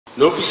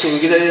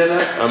n'okusingira ddala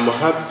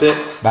amuhabbe.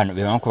 Bano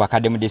be bamu ku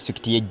bakadde mu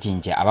disitulikiti y'e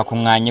Jinja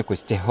abakungaanye ku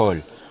City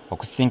Hall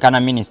okusisinkana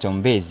minisita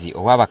omubeezi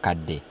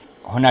ow'Abakadde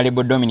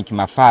Honorable Dominic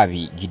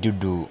Mafwabi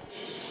Gidudu.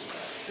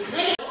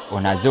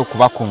 Ono azze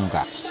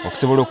okubakunga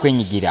okusobola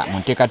okwenyigira mu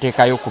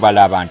nteekateeka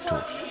y'okubala abantu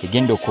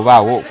egenda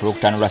okubaawo ku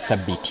Lwokutaano lwa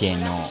Ssabbiiti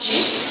eno.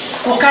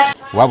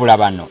 Wabula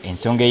bano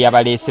ensonga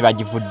ey'abaleese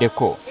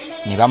bagivuddeko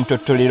ne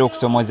bamutottolera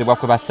okusomoozebwa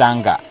kwe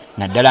basanga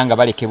naddala nga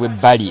balekebwa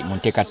ebbali mu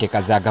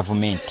nteekateeka za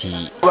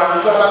gavumenti.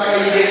 Abantu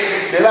abakayire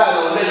be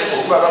balondefu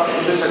okuba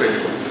bakubiriza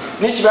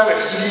n'ekibanga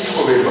tekiri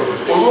tugoberwa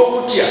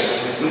olw'okutya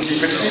nti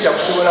ffe tetujja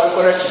kusobola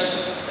kukola ki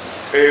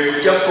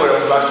kujja kukola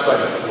mu bantu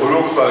bano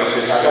olw'okuba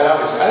ffe twagala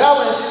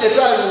alawensi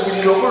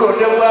tetwalubirira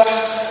okulondebwa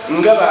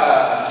nga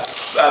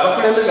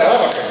abakulembeze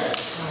ababakazi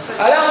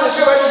alawensi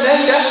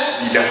balinaenda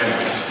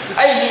lidafrika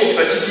ayinidi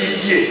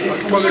batididye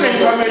tufuna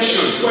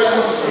information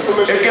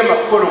egema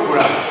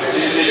program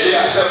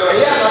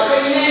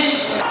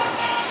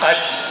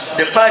at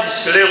the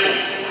parish level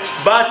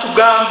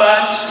batugamba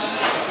nti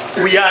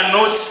we are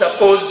not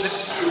supposed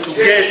to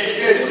get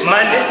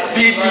money,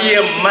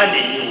 PDM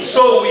money,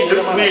 so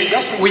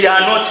we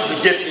are not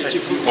registered.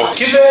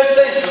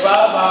 Kibese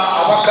baba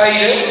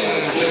abakaire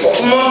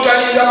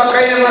okumontalinga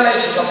abakaire mana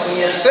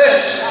ibafunye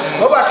sente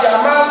nobati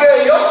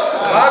amange yo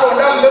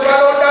balonda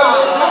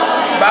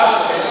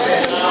bafune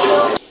sente.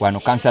 Wano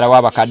kansala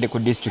w'Abakadde ku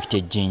disitulikiti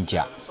e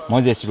Jinja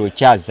Moses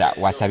Lukyaza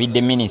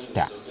wasabidde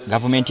minisita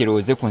gavumenti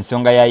erowooze ku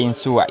nsonga ya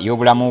yinsuwa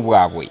y'obulamu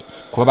bwabwe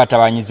kuba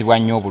batabanyizibwa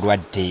nnyo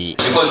obulwadde.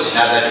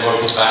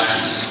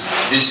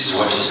 This is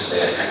what is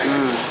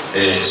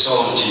there. So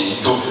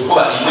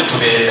kuba imwe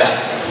tubeera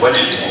wone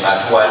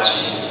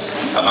atwachi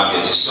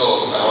amagezi. So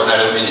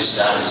Honorable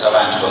Minister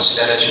nsaba nti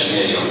consideration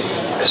eyo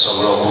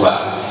esobola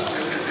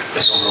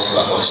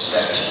okuba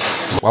considered.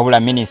 Wabula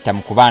minisita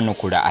mu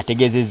kubaanukula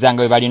ategeezezza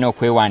nga bwe balina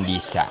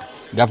okwewandiisa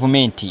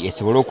gavumenti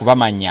esobola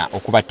okubamanya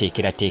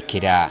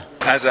okubateekerateekera.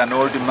 As an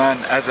old man,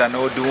 as an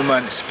old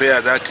woman,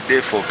 spare that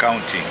day for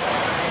counting.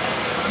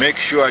 Make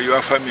sure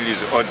your family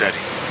is orderly.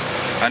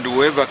 And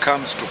whoever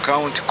comes to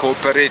count,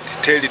 cooperate,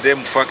 tell them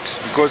facts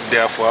because they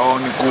are for our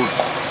own good.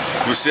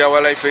 You see, our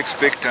life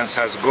expectancy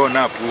has gone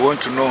up. We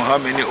want to know how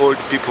many old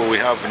people we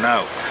have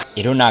now.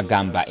 Era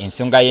n'agamba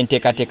ensonga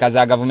y'enteekateeka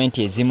za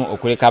gavumenti ezimu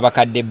okuleka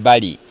abakadde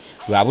ebbali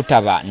lwa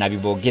butaba na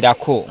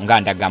bibogerako nga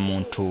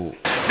ndagamuntu.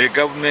 The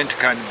government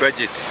can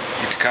budget,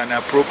 it can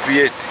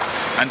appropriate,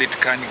 and it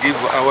can give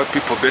our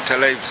people better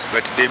lives.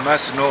 But they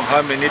must know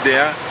how many they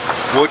are,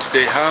 what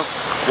they have,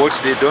 what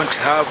they don't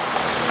have,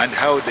 and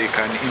how they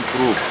can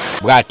improve.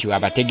 Bw'atyo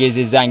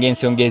abategeezezza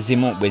ng'ensonga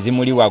ezimu bwe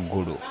zimuli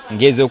waggulu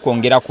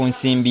ng'ez'okwongera ku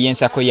nsimbi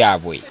y'ensako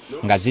yaabwe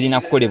nga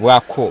zirina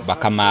kukolebwako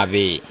bakama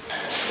be.